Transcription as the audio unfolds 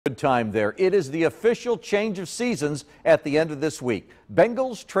time there. It is the official change of seasons at the end of this week.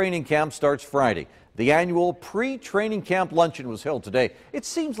 Bengals training camp starts Friday. The annual pre-training camp luncheon was held today. It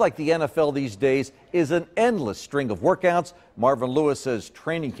seems like the NFL these days is an endless string of workouts. Marvin Lewis says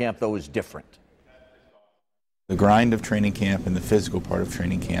training camp, though, is different. The grind of training camp and the physical part of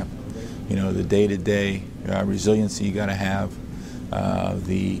training camp. You know, the day-to-day resiliency you got to have,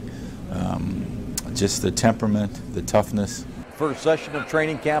 just the temperament, the toughness. First session of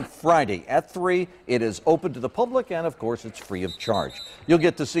training camp Friday at 3. It is open to the public, and of course it's free of charge. You'll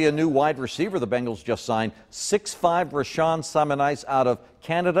get to see a new wide receiver. The Bengals just signed 6'5" Rashawn Simonice out of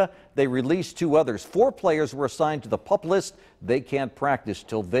Canada. They released 2 others. 4 players were assigned to the PUP list. They can't practice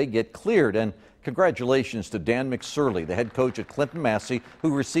till they get cleared. And congratulations to Dan McSorley, the head coach at Clinton Massie,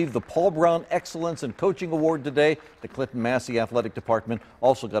 who received the Paul Brown Excellence in Coaching Award today. The Clinton Massie Athletic Department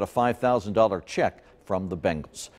also got a $5,000 check from the Bengals.